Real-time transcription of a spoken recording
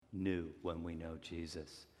new when we know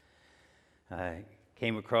Jesus. I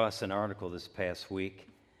came across an article this past week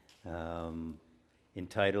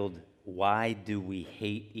entitled, "Why Do We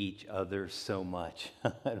Hate Each Other So Much?"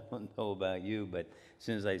 I don't know about you, but as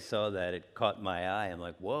soon as I saw that, it caught my eye. I'm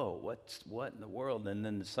like, whoa, what in the world? And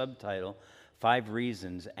then the subtitle, 5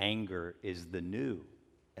 Reasons Anger is the New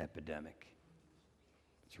Epidemic.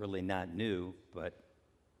 It's really not new, but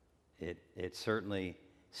it certainly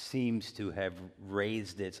seems to have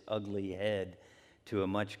raised its ugly head to a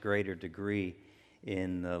much greater degree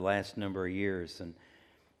in the last number of years. And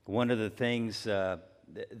one of the things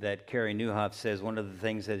that Carey Nieuwhof says, one of the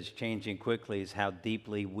things that is changing quickly is how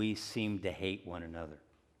deeply we seem to hate one another.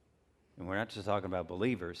 And we're not just talking about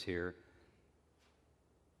believers here,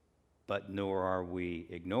 but nor are we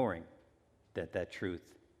ignoring that truth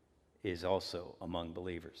is also among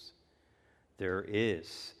believers. There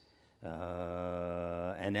is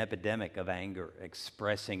an epidemic of anger,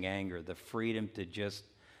 expressing anger, the freedom to just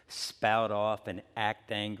spout off and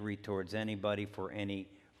act angry towards anybody for any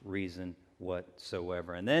reason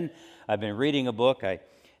whatsoever. And then I've been reading a book. I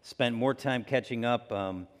spent more time catching up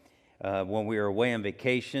when we were away on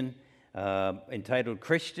vacation, entitled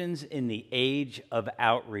Christians in the Age of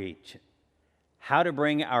Outreach: How to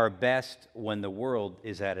Bring Our Best When the World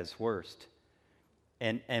is at Its Worst.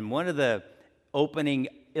 And one of the opening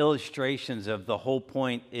illustrations of the whole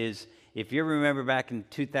point is, if you remember back in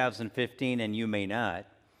 2015, and you may not,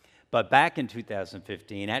 but back in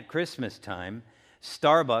 2015, at Christmas time,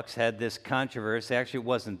 Starbucks had this controversy. Actually, it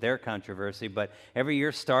wasn't their controversy, but every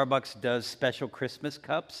year Starbucks does special Christmas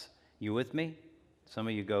cups. You with me? Some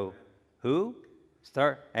of you go, who?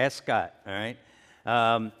 Ask Scott, all right?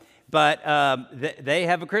 They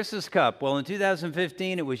have a Christmas cup. Well, in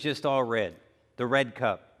 2015, it was just all red, the red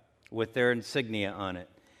cup with their insignia on it.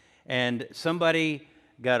 And somebody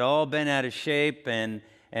got all bent out of shape and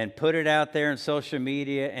put it out there in social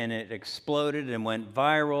media, and it exploded and went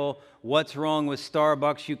viral. What's wrong with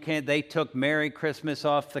Starbucks? They took Merry Christmas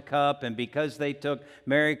off the cup, and because they took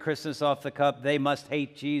Merry Christmas off the cup, they must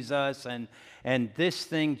hate Jesus. And this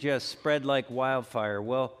thing just spread like wildfire.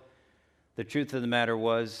 Well, the truth of the matter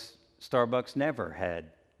was, Starbucks never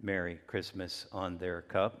had Merry Christmas on their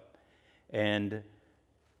cup. And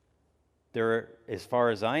they're, as far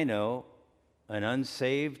as I know, an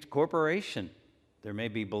unsaved corporation. There may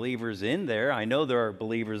be believers in there. I know there are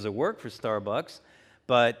believers that work for Starbucks,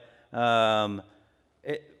 but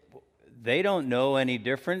they don't know any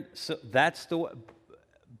different. So that's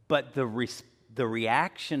but the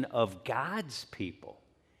reaction of God's people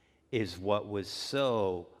is what was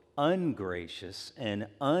so ungracious and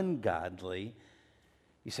ungodly.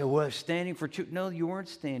 You say, well, standing for truth. No, you weren't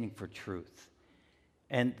standing for truth.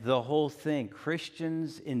 And the whole thing,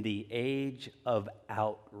 Christians in the age of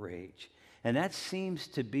outrage. And that seems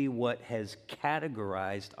to be what has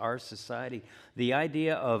categorized our society. The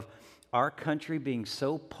idea of our country being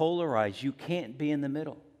so polarized, you can't be in the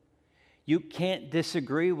middle. You can't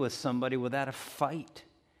disagree with somebody without a fight.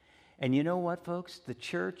 And you know what, folks? The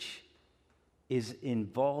church is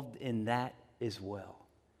involved in that as well.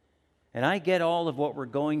 And I get all of what we're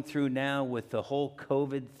going through now with the whole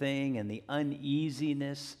COVID thing and the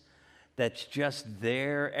uneasiness that's just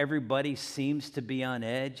there. Everybody seems to be on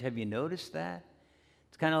edge. Have you noticed that?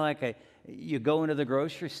 It's kind of like you go into the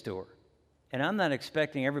grocery store, and I'm not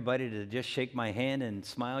expecting everybody to just shake my hand and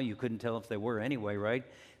smile. You couldn't tell if they were anyway, right?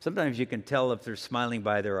 Sometimes you can tell if they're smiling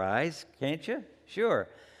by their eyes, can't you? Sure.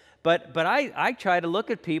 But I try to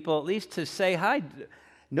look at people at least to say hi.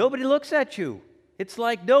 Nobody looks at you. It's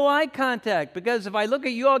like no eye contact, because if I look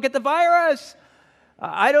at you, I'll get the virus.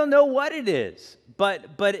 I don't know what it is, but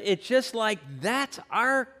it's just like that's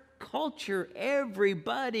our culture.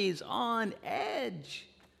 Everybody's on edge.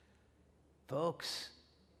 Folks,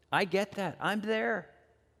 I get that. I'm there.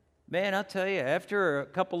 Man, I'll tell you, after a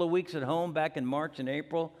couple of weeks at home back in March and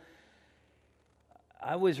April,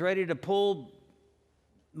 I was ready to pull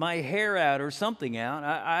my hair out or something out.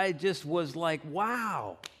 I just was like,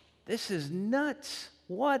 wow, this is nuts.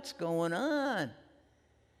 What's going on?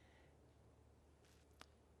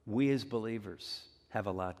 We as believers have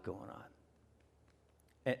a lot going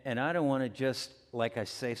on. And I don't want to just, like I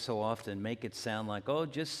say so often, make it sound like, oh,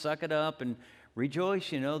 just suck it up and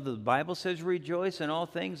rejoice. You know, the Bible says rejoice in all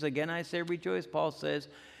things. Again, I say rejoice, Paul says.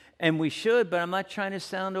 And we should, but I'm not trying to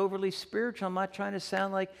sound overly spiritual. I'm not trying to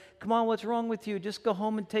sound like, come on, what's wrong with you? Just go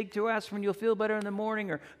home and take 2 aspirin, you'll feel better in the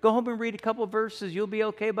morning. Or go home and read a couple verses, you'll be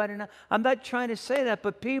okay by tonight. I'm not trying to say that,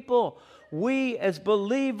 but people, we as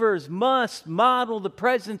believers must model the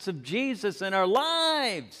presence of Jesus in our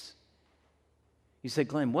lives. You say,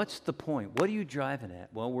 Glenn, what's the point? What are you driving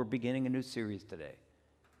at? Well, we're beginning a new series today.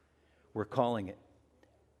 We're calling it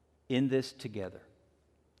In This Together.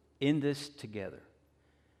 In This Together.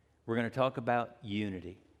 We're going to talk about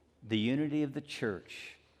unity. The unity of the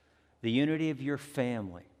church. The unity of your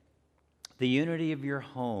family. The unity of your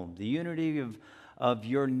home. The unity of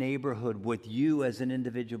your neighborhood with you as an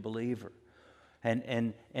individual believer.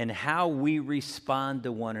 And how we respond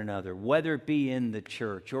to one another, whether it be in the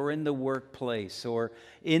church or in the workplace or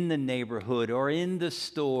in the neighborhood or in the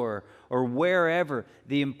store or wherever.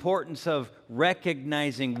 The importance of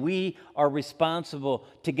recognizing we are responsible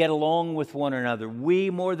to get along with one another. We,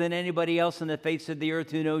 more than anybody else on the face of the earth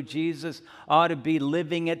who know Jesus, ought to be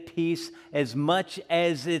living at peace as much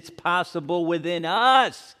as it's possible within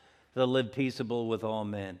us to live peaceable with all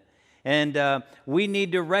men. And we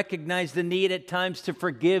need to recognize the need at times to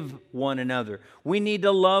forgive one another. We need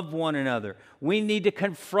to love one another. We need to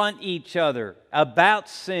confront each other about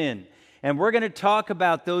sin. And we're going to talk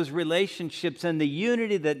about those relationships and the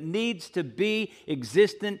unity that needs to be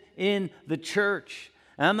existent in the church.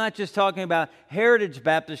 And I'm not just talking about Heritage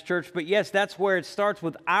Baptist Church, but yes, that's where it starts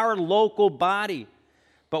with our local body.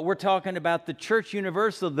 But we're talking about the church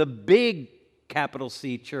universal, the big capital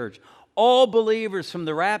C church. All believers from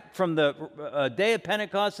the day of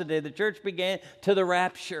Pentecost, the day the church began, to the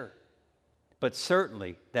rapture. But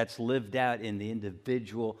certainly that's lived out in the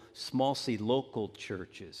individual small c local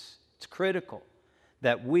churches. It's critical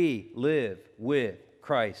that we live with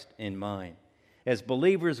Christ in mind. As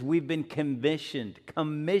believers, we've been commissioned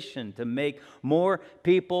to make more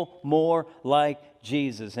people more like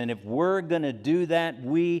Jesus. And if we're going to do that,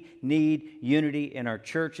 we need unity in our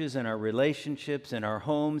churches, in our relationships, in our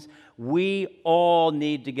homes. We all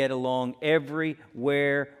need to get along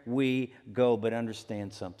everywhere we go. But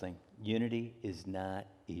understand something. Unity is not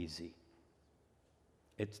easy.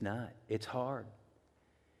 It's not. It's hard.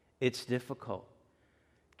 It's difficult.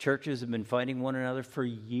 Churches have been fighting one another for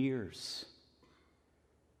years.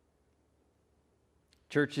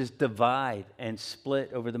 Churches divide and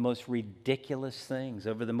split over the most ridiculous things,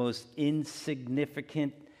 over the most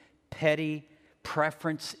insignificant, petty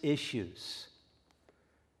preference issues.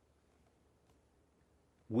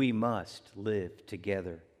 We must live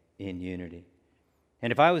together in unity.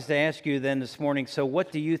 And if I was to ask you then this morning, so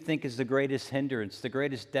what do you think is the greatest hindrance, the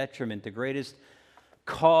greatest detriment, the greatest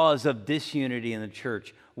cause of disunity in the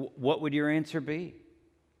church? What would your answer be?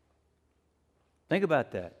 Think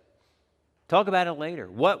about that. Talk about it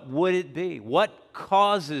later. What would it be? What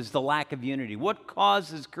causes the lack of unity? What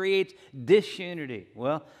creates disunity?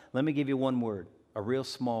 Well, let me give you one word, a real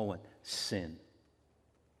small one: sin.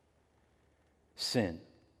 Sin.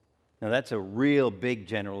 Now, that's a real big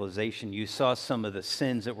generalization. You saw some of the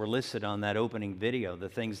sins that were listed on that opening video, the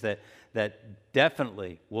things that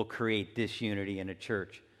definitely will create disunity in a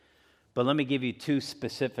church. But let me give you two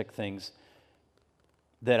specific things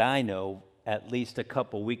that I know. At least a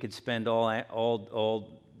couple. We could spend all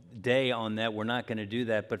day on that. We're not going to do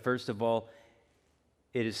that. But first of all,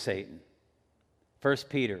 it is Satan. 1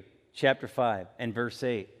 Peter chapter 5 and verse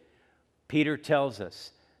 8. Peter tells us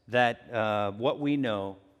that what we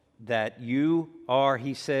know, that you are,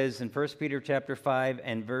 he says in 1 Peter chapter 5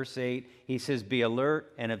 and verse 8, he says, be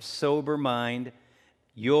alert and of sober mind.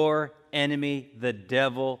 Your enemy, the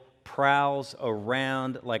devil, prowls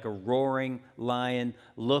around like a roaring lion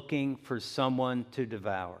looking for someone to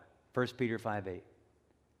devour. 1 Peter 5:8.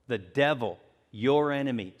 The devil, your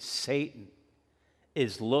enemy, Satan,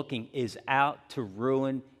 is out to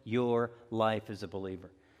ruin your life as a believer.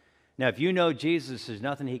 Now, if you know Jesus, there's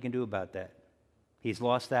nothing he can do about that. He's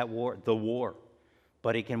lost the war.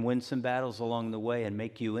 But he can win some battles along the way and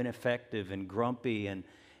make you ineffective and grumpy and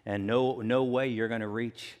no way you're going to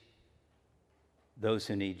reach those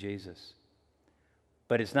who need Jesus.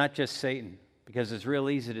 But it's not just Satan, because it's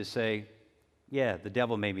real easy to say, yeah, the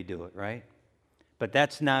devil made me do it, right? But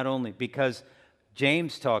that's not only, because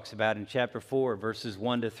James talks about in chapter 4, verses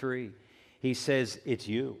 1 to 3, he says, it's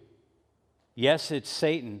you. Yes, it's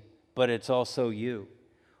Satan, but it's also you.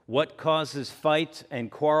 What causes fights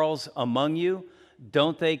and quarrels among you?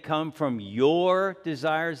 Don't they come from your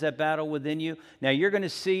desires that battle within you? Now, you're going to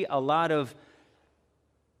see a lot of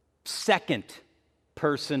second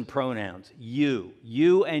person pronouns, you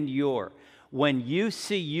and your. When you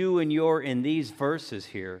see you and your in these verses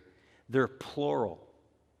here, they're plural.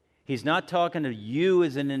 He's not talking to you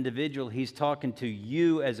as an individual. He's talking to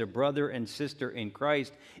you as a brother and sister in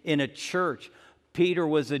Christ in a church. Peter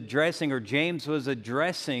was addressing, or James was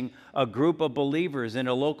addressing, a group of believers in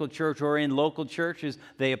a local church or in local churches.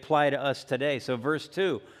 They apply to us today. So verse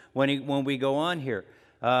 2, when we go on here,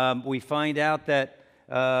 we find out that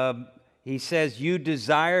he says, you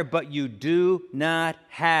desire, but you do not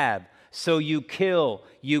have. so you kill.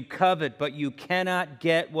 You covet, but you cannot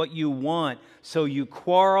get what you want, so you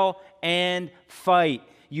quarrel and fight.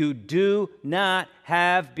 You do not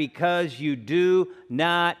have because you do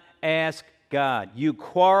not ask God. You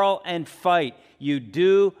quarrel and fight. You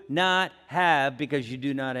do not have because you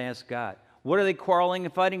do not ask God. What are they quarreling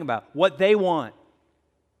and fighting about? What they want.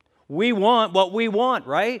 We want what we want,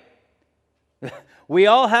 right? We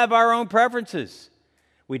all have our own preferences.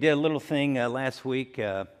 We did a little thing last week.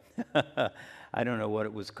 I don't know what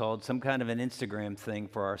it was called. Some kind of an Instagram thing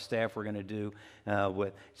for our staff we're going to do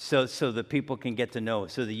so that people can get to know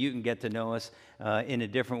us, so that you can get to know us in a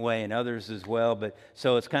different way and others as well. But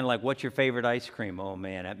so it's kind of like, what's your favorite ice cream? Oh,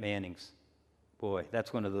 man, at Manning's. Boy,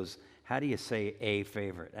 that's one of those, how do you say a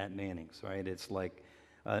favorite at Manning's, right? It's like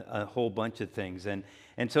a whole bunch of things. And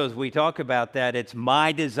so as we talk about that, it's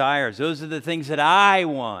my desires. Those are the things that I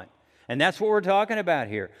want. And that's what we're talking about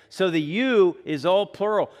here. So the you is all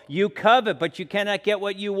plural. You covet, but you cannot get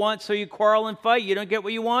what you want, so you quarrel and fight. You don't get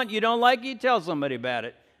what you want, you don't like it, you tell somebody about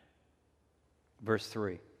it. Verse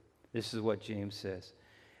 3, this is what James says.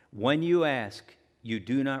 When you ask, you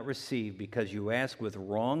do not receive, because you ask with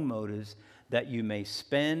wrong motives, that you may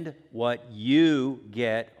spend what you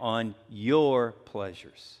get on your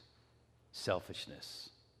pleasures. Selfishness,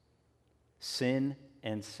 sin,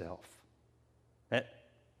 and self.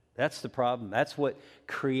 That's the problem. That's what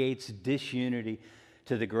creates disunity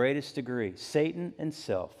to the greatest degree. Satan and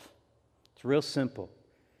self. It's real simple.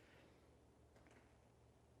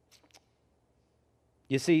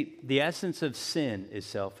 You see, the essence of sin is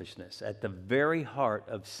selfishness. At the very heart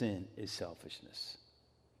of sin is selfishness.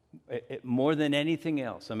 More than anything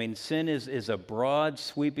else. I mean, sin is a broad,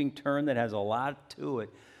 sweeping term that has a lot to it.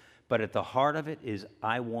 But at the heart of it is,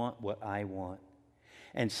 I want what I want.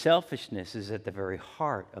 And selfishness is at the very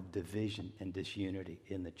heart of division and disunity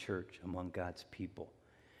in the church among God's people.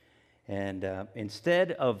 And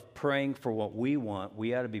instead of praying for what we want,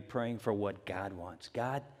 we ought to be praying for what God wants.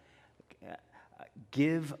 God,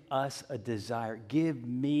 give us a desire. Give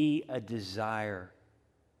me a desire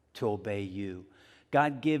to obey you.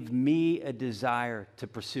 God, give me a desire to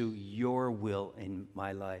pursue your will in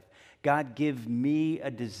my life. God, give me a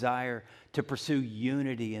desire to pursue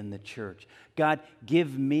unity in the church. God,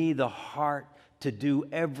 give me the heart to do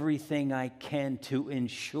everything I can to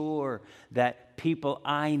ensure that people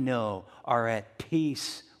I know are at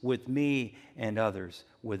peace with me and others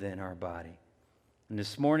within our body. And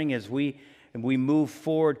this morning, as we move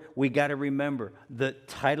forward, we got to remember the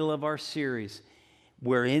title of our series.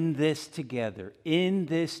 We're in this together,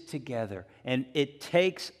 and it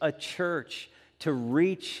takes a church to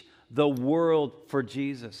reach the world for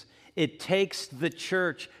Jesus. It takes the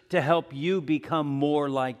church to help you become more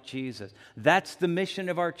like Jesus. That's the mission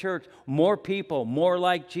of our church. More people, more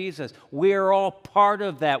like Jesus. We're all part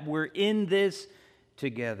of that. We're in this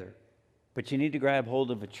together. But you need to grab hold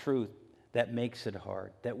of a truth that makes it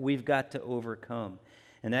hard, that we've got to overcome.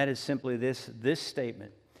 And that is simply this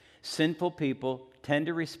statement. Sinful people tend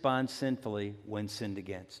to respond sinfully when sinned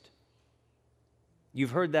against.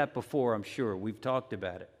 You've heard that before, I'm sure. We've talked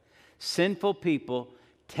about it. Sinful people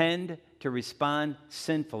tend to respond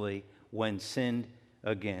sinfully when sinned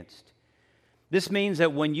against. This means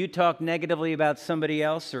that when you talk negatively about somebody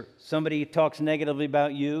else or somebody talks negatively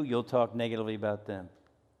about you, you'll talk negatively about them.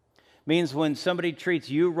 Means when somebody treats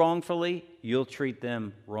you wrongfully, you'll treat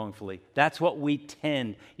them wrongfully. That's what we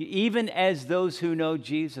tend. Even as those who know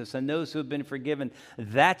Jesus and those who have been forgiven,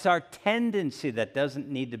 that's our tendency. That doesn't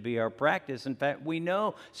need to be our practice. In fact, we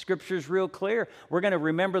know Scripture's real clear. We're going to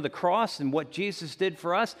remember the cross and what Jesus did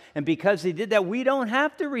for us. And because He did that, we don't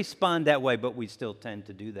have to respond that way, but we still tend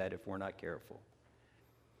to do that if we're not careful.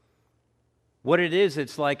 What it is,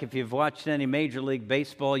 it's like if you've watched any Major League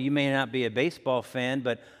Baseball, you may not be a baseball fan,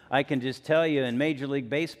 but I can just tell you in Major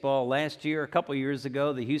League Baseball last year, a couple years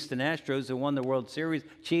ago, the Houston Astros, who won the World Series,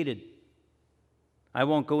 cheated. I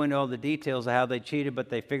won't go into all the details of how they cheated, but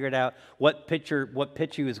they figured out what pitch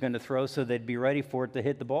he was going to throw so they'd be ready for it to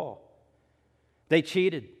hit the ball. They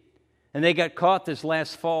cheated, and they got caught this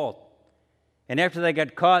last fall. And after they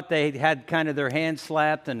got caught, they had kind of their hands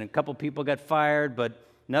slapped, and a couple people got fired, but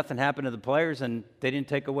nothing happened to the players, and they didn't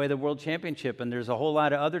take away the world championship. And there's a whole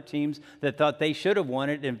lot of other teams that thought they should have won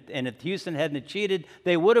it, and if Houston hadn't cheated,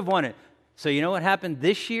 they would have won it. So you know what happened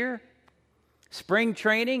this year? Spring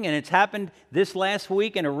training, and it's happened this last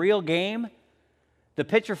week in a real game. The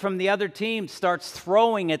pitcher from the other team starts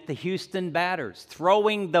throwing at the Houston batters,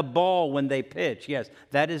 throwing the ball when they pitch. Yes,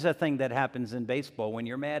 that is a thing that happens in baseball when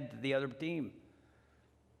you're mad at the other team.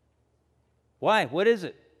 Why? What is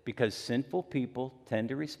it? Because sinful people tend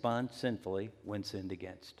to respond sinfully when sinned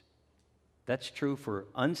against. That's true for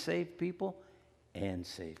unsaved people and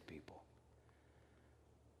saved people.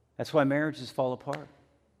 That's why marriages fall apart.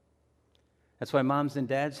 That's why moms and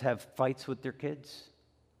dads have fights with their kids.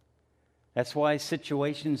 That's why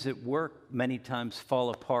situations at work many times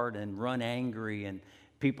fall apart and run angry and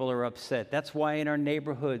people are upset. That's why in our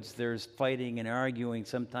neighborhoods there's fighting and arguing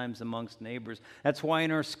sometimes amongst neighbors. That's why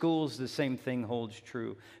in our schools the same thing holds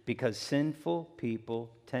true, because sinful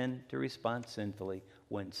people tend to respond sinfully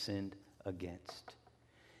when sinned against.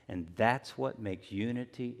 And that's what makes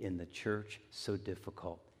unity in the church so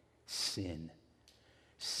difficult. Sin.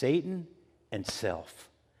 Satan and self.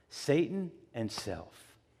 Satan and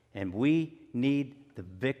self. And we need the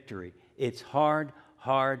victory. It's hard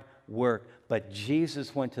work. But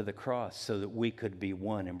Jesus went to the cross so that we could be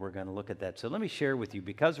one, and we're going to look at that. So let me share with you,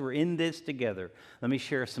 because we're in this together, let me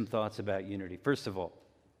share some thoughts about unity. First of all,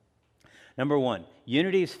 number one,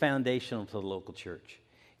 unity is foundational to the local church.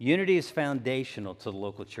 Unity is foundational to the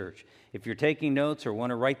local church. If you're taking notes or want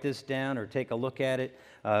to write this down or take a look at it,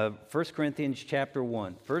 1 Corinthians chapter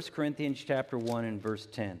 1. 1 Corinthians chapter 1 and verse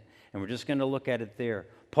 10. And we're just going to look at it there.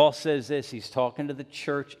 Paul says this. He's talking to the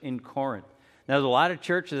church in Corinth. Now, there's a lot of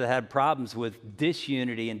churches that had problems with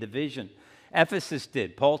disunity and division. Ephesus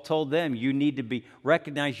did. Paul told them, you need to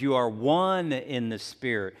recognize you are one in the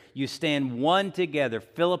Spirit. You stand one together.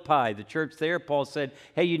 Philippi, the church there, Paul said,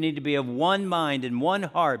 hey, you need to be of one mind and one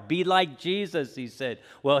heart. Be like Jesus, he said.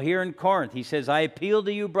 Well, here in Corinth, he says, I appeal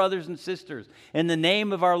to you, brothers and sisters, in the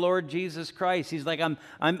name of our Lord Jesus Christ. He's like, I'm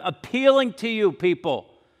appealing to you, people.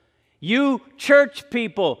 You church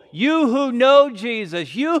people, you who know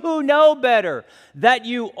Jesus, you who know better, that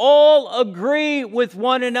you all agree with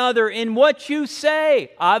one another in what you say.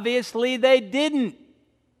 Obviously, they didn't.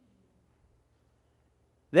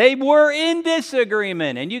 They were in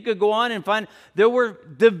disagreement. And you could go on and find there were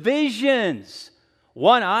divisions.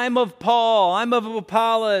 One, I'm of Paul, I'm of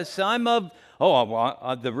Apollos, I'm of,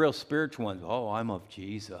 the real spiritual ones. I'm of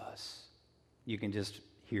Jesus. You can just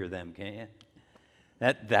hear them, can't you?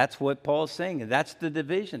 That's what Paul's saying. That's the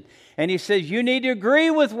division. And he says, you need to agree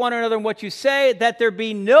with one another in what you say, that there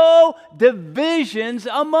be no divisions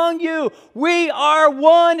among you. We are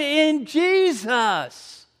one in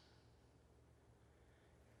Jesus.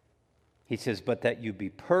 He says, but that you be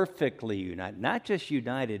perfectly united. Not just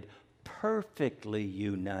united, perfectly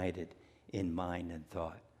united in mind and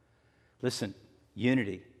thought. Listen,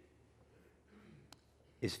 unity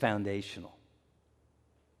is foundational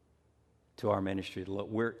to our ministry.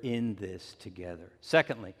 We're in this together.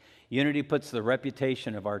 Secondly, unity puts the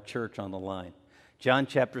reputation of our church on the line. John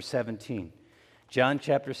chapter 17. John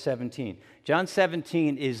chapter 17. John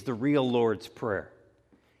 17 is the real Lord's Prayer.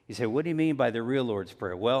 You say, what do you mean by the real Lord's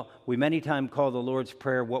Prayer? Well, we many times call the Lord's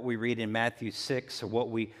Prayer what we read in Matthew 6, or what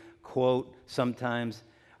we quote sometimes,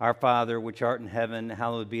 our Father, which art in heaven,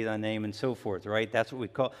 hallowed be thy name, and so forth, right? That's what we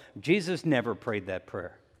call. Jesus never prayed that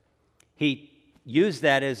prayer. He used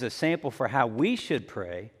that as a sample for how we should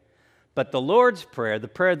pray, but the Lord's Prayer, the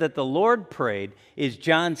prayer that the Lord prayed, is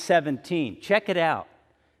John 17. Check it out.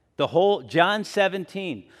 The whole John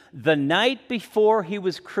 17. The night before he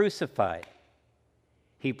was crucified,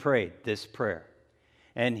 he prayed this prayer.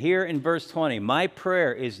 And here in verse 20, my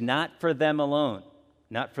prayer is not for them alone,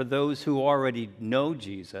 not for those who already know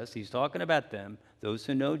Jesus. He's talking about them, those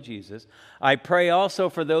who know Jesus. I pray also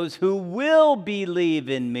for those who will believe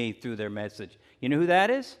in me through their message. You know who that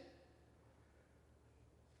is?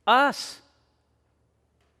 Us.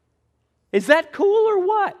 Is that cool or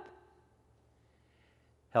what?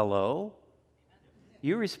 Hello?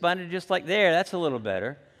 You responded just like there. That's a little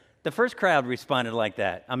better. The first crowd responded like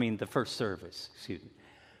that. I mean, the first service, excuse me.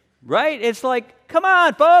 Right? It's like, come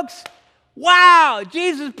on, folks. Wow,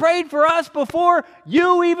 Jesus prayed for us before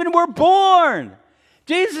you even were born.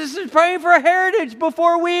 Jesus is praying for heritage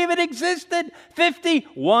before we even existed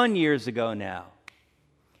 51 years ago now.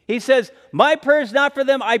 He says, my prayer is not for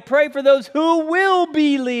them. I pray for those who will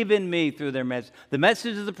believe in me through their message. The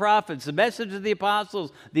message of the prophets, the message of the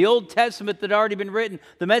apostles, the Old Testament that had already been written,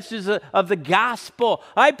 the messages of the gospel.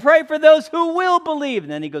 I pray for those who will believe.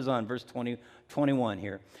 And then he goes on, verse 21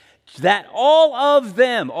 here. That all of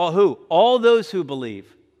them, all who? All those who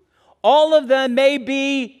believe. All of them may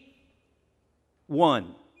be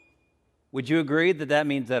one. Would you agree that that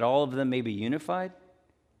means that all of them may be unified?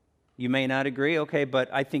 You may not agree, okay, but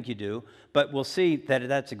I think you do. But we'll see that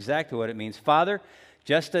that's exactly what it means. Father,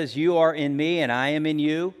 just as you are in me and I am in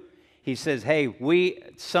you, he says, hey, we,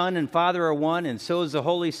 Son and Father are one, and so is the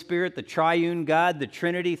Holy Spirit, the triune God, the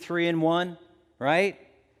Trinity, 3 in 1, right?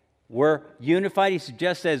 We're unified. He said,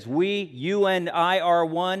 just as you and I are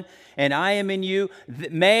one, and I am in you,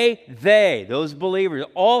 may they, those believers,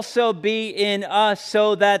 also be in us,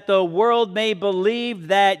 so that the world may believe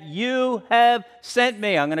that you have sent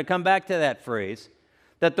me. I'm going to come back to that phrase.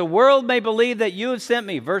 That the world may believe that you have sent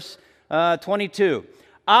me. Verse 22.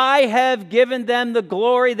 I have given them the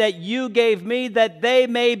glory that you gave me, that they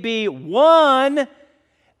may be one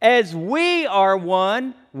as we are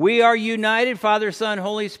one. We are united, Father, Son,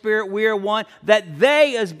 Holy Spirit, we are one. That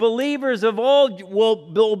they, as believers of old,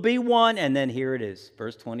 will be one. And then here it is,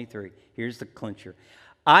 verse 23. Here's the clincher.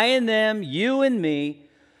 I and them, you and me,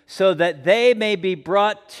 so that they may be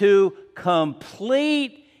brought to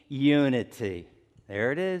complete unity.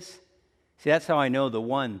 There it is. See, that's how I know the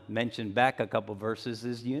one mentioned back a couple verses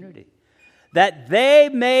is unity. That they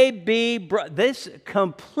may be brought, this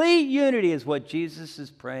complete unity is what Jesus is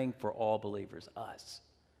praying for all believers, us,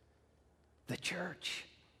 the church.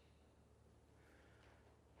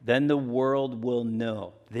 Then the world will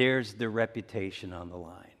know. There's the reputation on the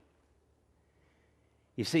line.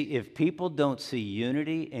 You see, if people don't see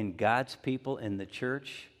unity in God's people in the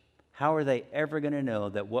church, how are they ever going to know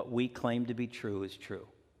that what we claim to be true is true?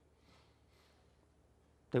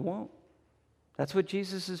 They won't. That's what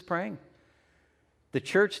Jesus is praying. The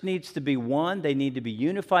church needs to be one. They need to be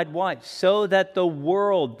unified. Why? So that the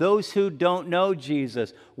world, those who don't know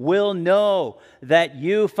Jesus, will know that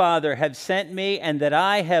you, Father, have sent me and that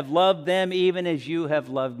I have loved them even as you have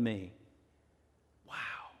loved me. Wow.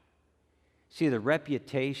 See, the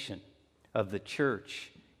reputation of the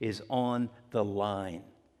church is on the line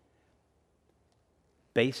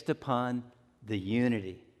based upon the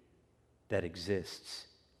unity that exists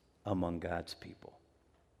among God's people.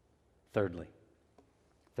 Thirdly,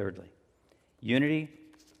 unity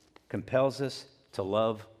compels us to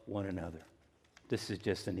love one another. This is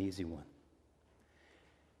just an easy one.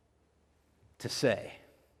 To say,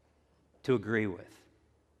 to agree with,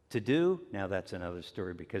 to do, now that's another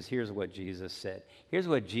story, because here's what Jesus said. Here's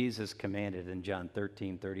what Jesus commanded in John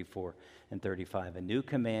 13, 34 and 35. A new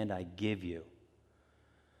command I give you.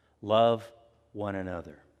 Love one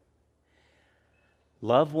another.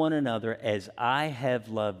 Love one another as I have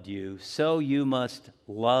loved you, so you must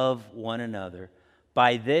love one another.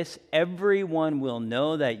 By this, everyone will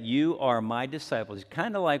know that you are my disciples.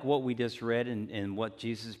 Kind of like what we just read in what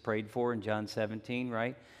Jesus prayed for in John 17,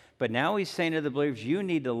 right? But now he's saying to the believers, you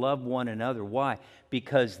need to love one another. Why?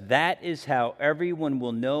 Because that is how everyone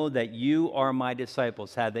will know that you are my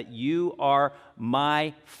disciples, how that you are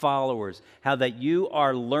my followers, how that you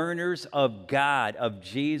are learners of God, of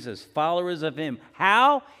Jesus, followers of him.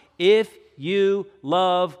 How? If you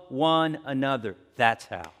love one another. That's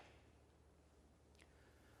how.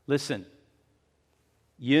 Listen,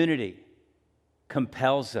 unity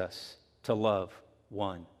compels us to love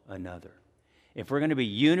one another. If we're going to be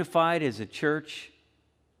unified as a church,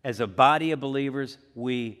 as a body of believers,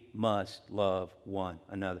 we must love one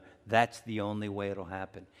another. That's the only way it'll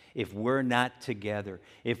happen. If we're not together,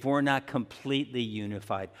 if we're not completely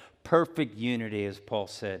unified, perfect unity, as Paul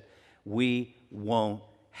said, we won't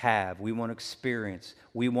experience,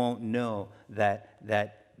 we won't know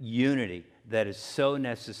that unity that is so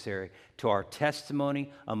necessary to our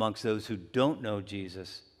testimony amongst those who don't know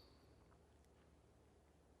Jesus,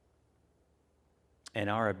 and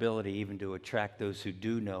our ability even to attract those who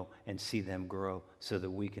do know and see them grow so that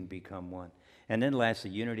we can become one. And then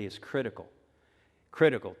lastly, unity is critical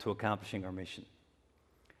to accomplishing our mission.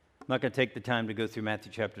 I'm not going to take the time to go through Matthew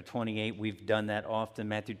chapter 28. We've done that often.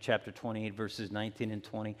 Matthew chapter 28, verses 19 and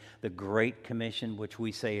 20, the Great Commission, which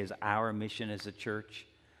we say is our mission as a church,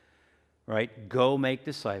 right? Go make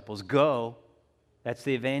disciples. Go. That's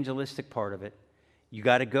the evangelistic part of it. You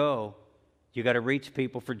got to go. You got to reach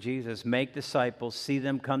people for Jesus, make disciples, see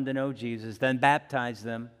them come to know Jesus, then baptize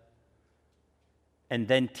them, and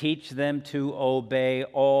then teach them to obey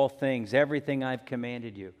all things, everything I've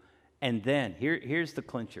commanded you. And then, here's the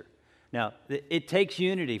clincher. Now, it takes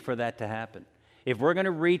unity for that to happen. If we're going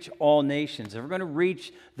to reach all nations, if we're going to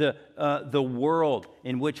reach the world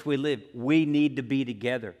in which we live, we need to be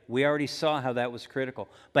together. We already saw how that was critical.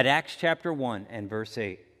 But Acts chapter 1 and verse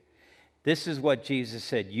 8, this is what Jesus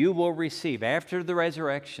said. You will receive, after the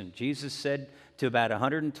resurrection, Jesus said to about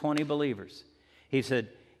 120 believers, he said,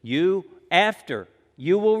 you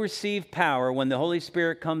will receive power when the Holy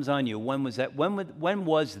Spirit comes on you. When was that? When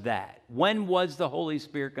was that? When was the Holy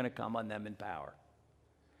Spirit going to come on them in power?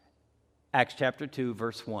 Acts chapter 2,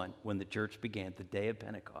 verse 1, when the church began, the day of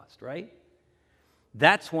Pentecost, right?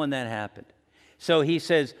 That's when that happened. So he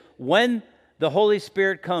says, when the Holy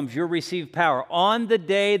Spirit comes, you'll receive power. On the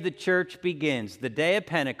day the church begins, the day of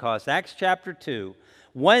Pentecost, Acts chapter 2,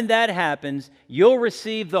 When that happens, you'll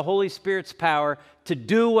receive the Holy Spirit's power to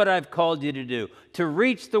do what I've called you to do, to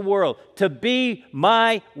reach the world, to be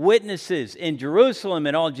my witnesses in Jerusalem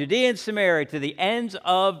and all Judea and Samaria to the ends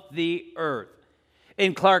of the earth.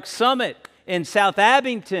 In Clarks Summit, in South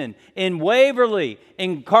Abington, in Waverly,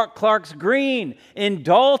 in Clarks Green, in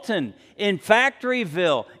Dalton, in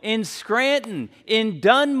Factoryville, in Scranton, in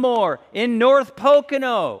Dunmore, in North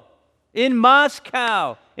Pocono, in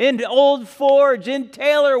Moscow, in Old Forge, in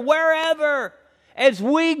Taylor, wherever, as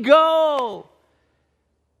we go.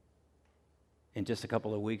 In just a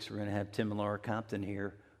couple of weeks, we're going to have Tim and Laura Compton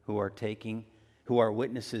here who are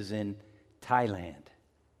witnesses in Thailand.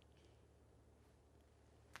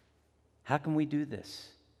 How can we do this?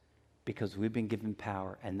 Because we've been given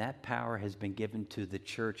power, and that power has been given to the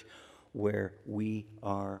church where we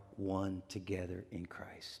are one together in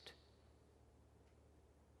Christ.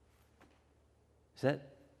 Does that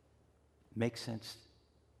make sense?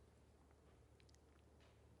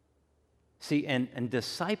 See, and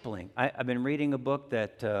discipling. I've been reading a book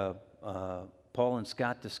that Paul and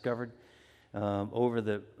Scott discovered over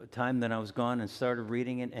the time that I was gone, and started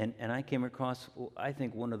reading it, and I came across, I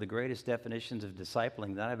think, one of the greatest definitions of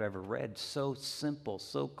discipling that I've ever read. So simple,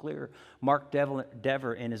 so clear. Mark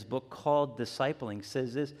Dever, in his book called Discipling,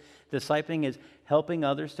 says this: discipling is helping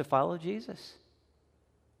others to follow Jesus.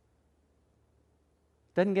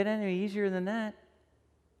 Doesn't get any easier than that.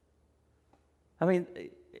 I mean,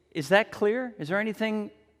 is that clear? Is there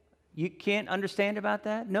anything you can't understand about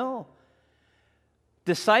that? No.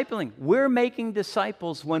 Discipling. We're making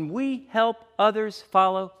disciples when we help others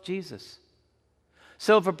follow Jesus.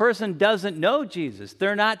 So if a person doesn't know Jesus,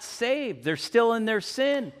 they're not saved, they're still in their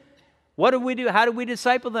sin. What do? How do we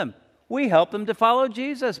disciple them? We help them to follow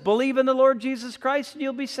Jesus. Believe in the Lord Jesus Christ and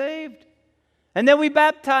you'll be saved. And then we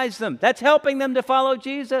baptize them. That's helping them to follow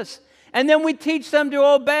Jesus. And then we teach them to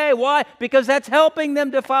obey. Why? Because that's helping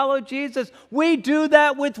them to follow Jesus. We do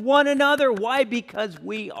that with one another. Why? Because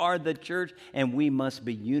we are the church and we must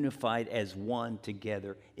be unified as one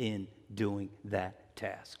together in doing that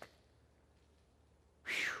task.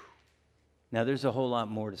 Whew. Now, there's a whole lot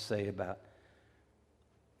more to say about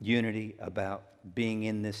unity, about being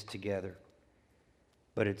in this together.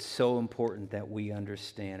 But it's so important that we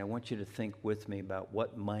understand. I want you to think with me about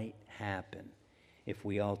what might happen if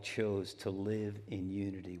we all chose to live in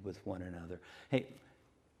unity with one another. Hey,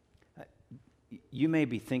 you may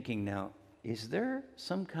be thinking now, is there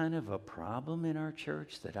some kind of a problem in our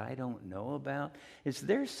church that I don't know about? Is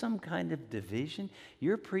there some kind of division?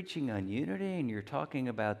 You're preaching on unity and you're talking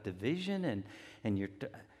about division and you're...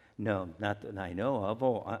 No, not that I know of.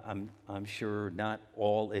 Oh, I'm sure not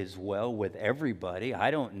all is well with everybody.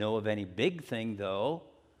 I don't know of any big thing, though.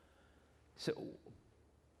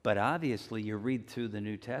 But obviously, you read through the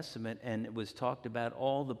New Testament, and it was talked about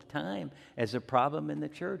all the time as a problem in the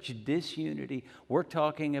church, disunity. We're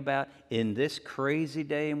talking about, in this crazy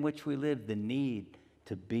day in which we live, the need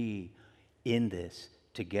to be in this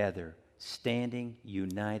together, standing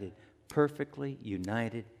united, perfectly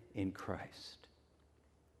united in Christ.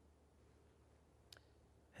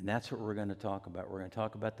 And that's what we're going to talk about. We're going to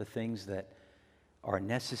talk about the things that are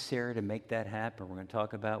necessary to make that happen. We're going to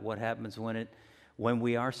talk about what happens when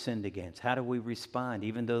we are sinned against. How do we respond?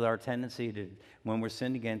 Even though our tendency when we're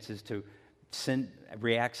sinned against is to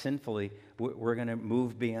react sinfully, we're going to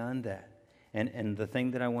move beyond that. And the thing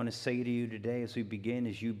that I want to say to you today as we begin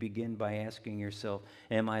is you begin by asking yourself,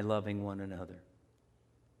 am I loving one another?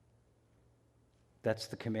 That's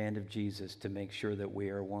the command of Jesus, to make sure that we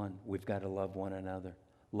are one. We've got to love one another.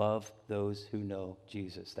 Love those who know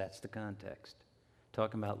Jesus. That's the context.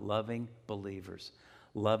 Talking about loving believers,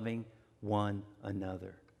 loving one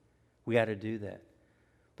another. We got to do that.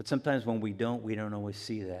 But sometimes when we don't always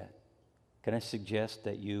see that. Can I suggest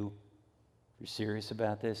that if you're serious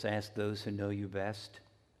about this, ask those who know you best.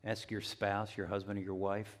 Ask your spouse, your husband or your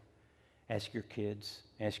wife. Ask your kids.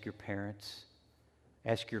 Ask your parents.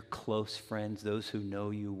 Ask your close friends, those who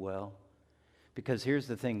know you well. Because here's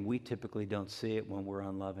the thing, we typically don't see it when we're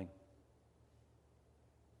unloving.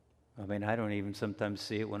 I mean, I don't even sometimes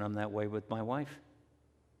see it when I'm that way with my wife.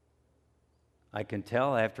 I can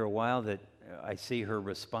tell after a while that I see her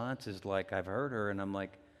response is like, I've hurt her, and I'm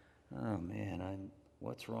like, oh man,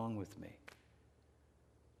 what's wrong with me?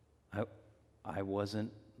 I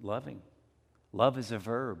wasn't loving. Love is a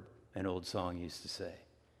verb, an old song used to say.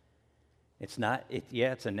 It's not,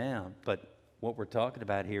 it's a noun, but what we're talking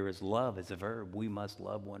about here is love is a verb. We must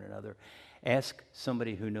love one another. Ask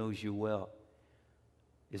somebody who knows you well,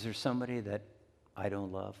 is there somebody that I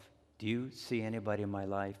don't love? Do you see anybody in my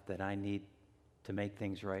life that I need to make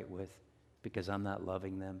things right with because I'm not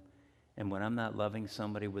loving them? And when I'm not loving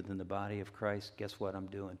somebody within the body of Christ, guess what I'm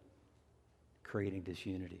doing? Creating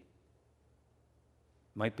disunity.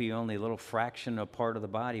 Might be only a little fraction of part of the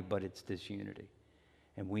body, but it's disunity.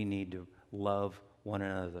 And we need to love one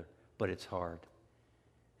another, but it's hard.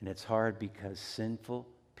 And it's hard because sinful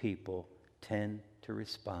people tend to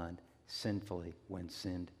respond sinfully when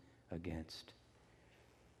sinned against.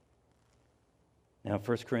 Now,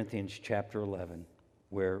 1 Corinthians chapter 11,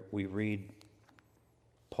 where we read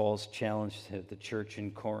Paul's challenge to the church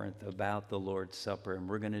in Corinth about the Lord's Supper, and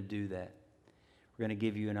we're going to do that. We're going to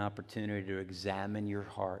give you an opportunity to examine your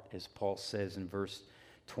heart, as Paul says in verse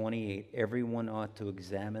 28, everyone ought to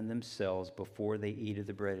examine themselves before they eat of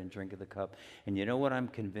the bread and drink of the cup. And you know what I'm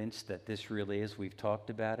convinced that this really is? We've talked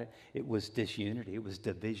about it. It was disunity. It was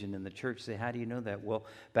division in the church. Say, how do you know that? Well,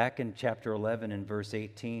 back in chapter 11 and verse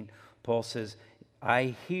 18, Paul says,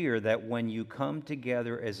 I hear that when you come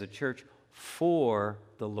together as a church for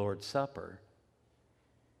the Lord's Supper,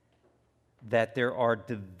 that there are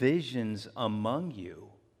divisions among you.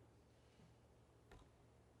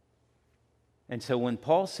 And so when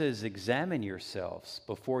Paul says examine yourselves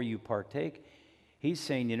before you partake, he's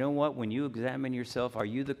saying, you know what? When you examine yourself, are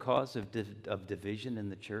you the cause of division in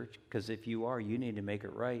the church? Because if you are, you need to make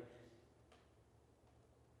it right.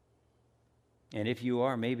 And if you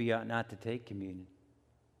are, maybe you ought not to take communion.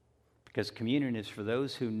 Because communion is for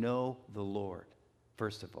those who know the Lord,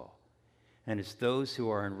 first of all. And it's those who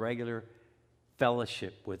are in regular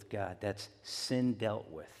fellowship with God. That's sin dealt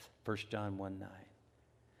with, 1 John 1:9.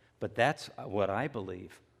 But that's what I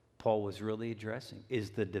believe Paul was really addressing,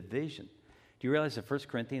 is the division. Do you realize that 1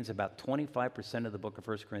 Corinthians, about 25% of the book of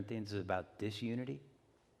 1 Corinthians is about disunity?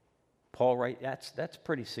 Paul, right? That's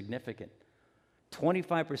pretty significant.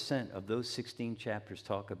 25% of those 16 chapters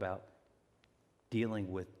talk about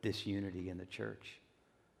dealing with disunity in the church.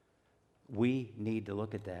 We need to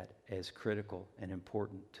look at that as critical and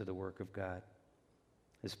important to the work of God.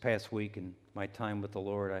 This past week in my time with the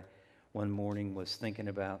Lord, I one morning was thinking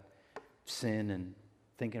about sin and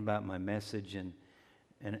thinking about my message, and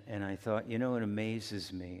I thought, you know, it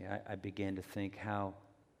amazes me. I began to think how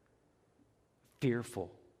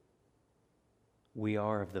fearful we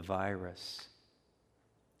are of the virus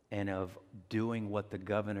and of doing what the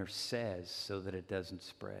governor says so that it doesn't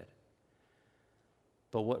spread.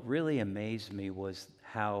 But what really amazed me was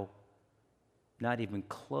how not even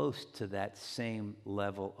close to that same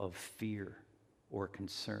level of fear or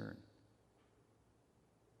concern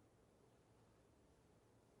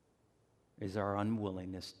is our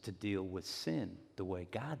unwillingness to deal with sin the way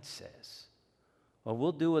God says. Well,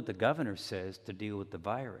 we'll do what the governor says to deal with the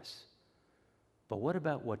virus. But what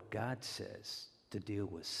about what God says to deal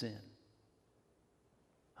with sin?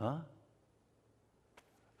 Huh?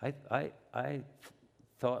 I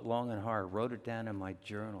thought long and hard, wrote it down in my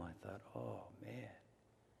journal. I thought, oh, man.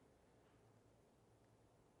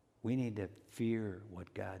 We need to fear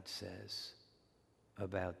what God says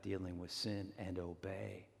about dealing with sin and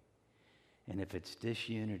obey. And if it's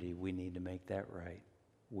disunity, we need to make that right.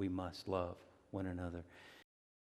 We must love one another.